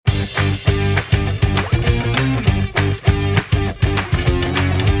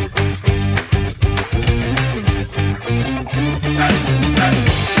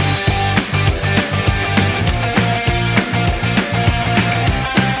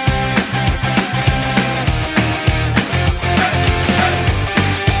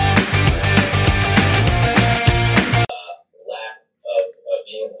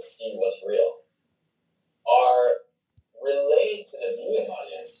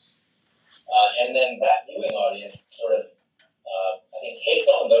And then that viewing audience sort of, I think, takes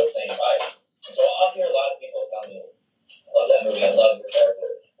on those same biases. And so I'll hear a lot of people tell me, I love that movie, I love your character.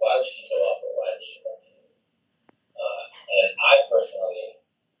 Why was she so awful? Why did she love you? And I personally,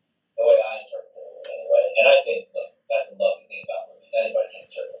 the way I interpret it anyway, and I think, look, that's the lovely thing about movies. Anybody can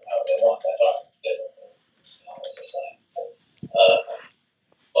interpret it however they want. That's art. It's different from commerce or science.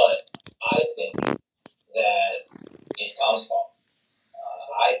 But I think that it's Tom's fault.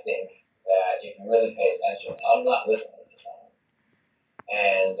 I think that if you really pay attention, Tom's not listening to someone.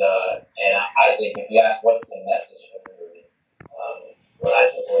 And I think if you ask what's the message of the movie, what I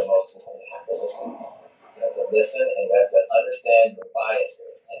took away most is you have to listen. You have to listen and you have to understand your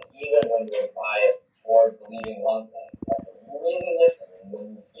biases. And even when you're biased towards believing one thing, you have to really listen. And when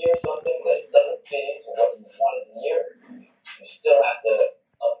you hear something that doesn't fit into what you wanted to hear, you still have to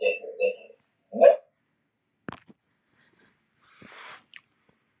update your thinking.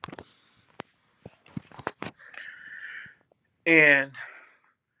 And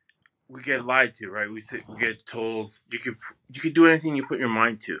we get lied to, right? We get told you could do anything you put your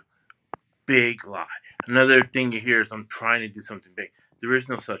mind to. Big lie. Another thing you hear is I'm trying to do something big. There is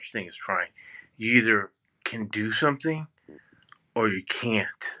no such thing as trying. You either can do something or you can't.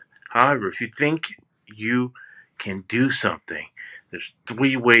 However, if you think you can do something, there's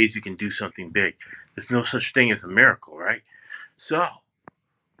 3 ways you can do something big. There's no such thing as a miracle, right? So,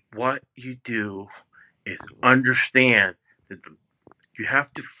 what you do is understand that you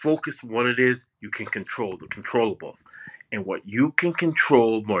have to focus on what it is you can control, the controllables. And what you can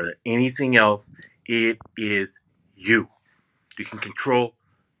control more than anything else, it is you. You can control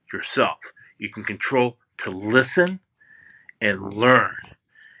yourself. You can control to listen and learn.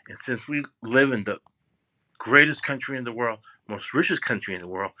 And since we live in the greatest country in the world, most richest country in the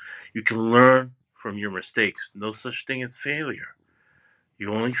world, you can learn from your mistakes. No such thing as failure.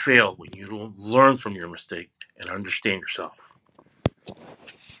 You only fail when you don't learn from your mistake and understand yourself.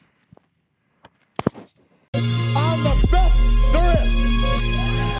 I'm the best there is.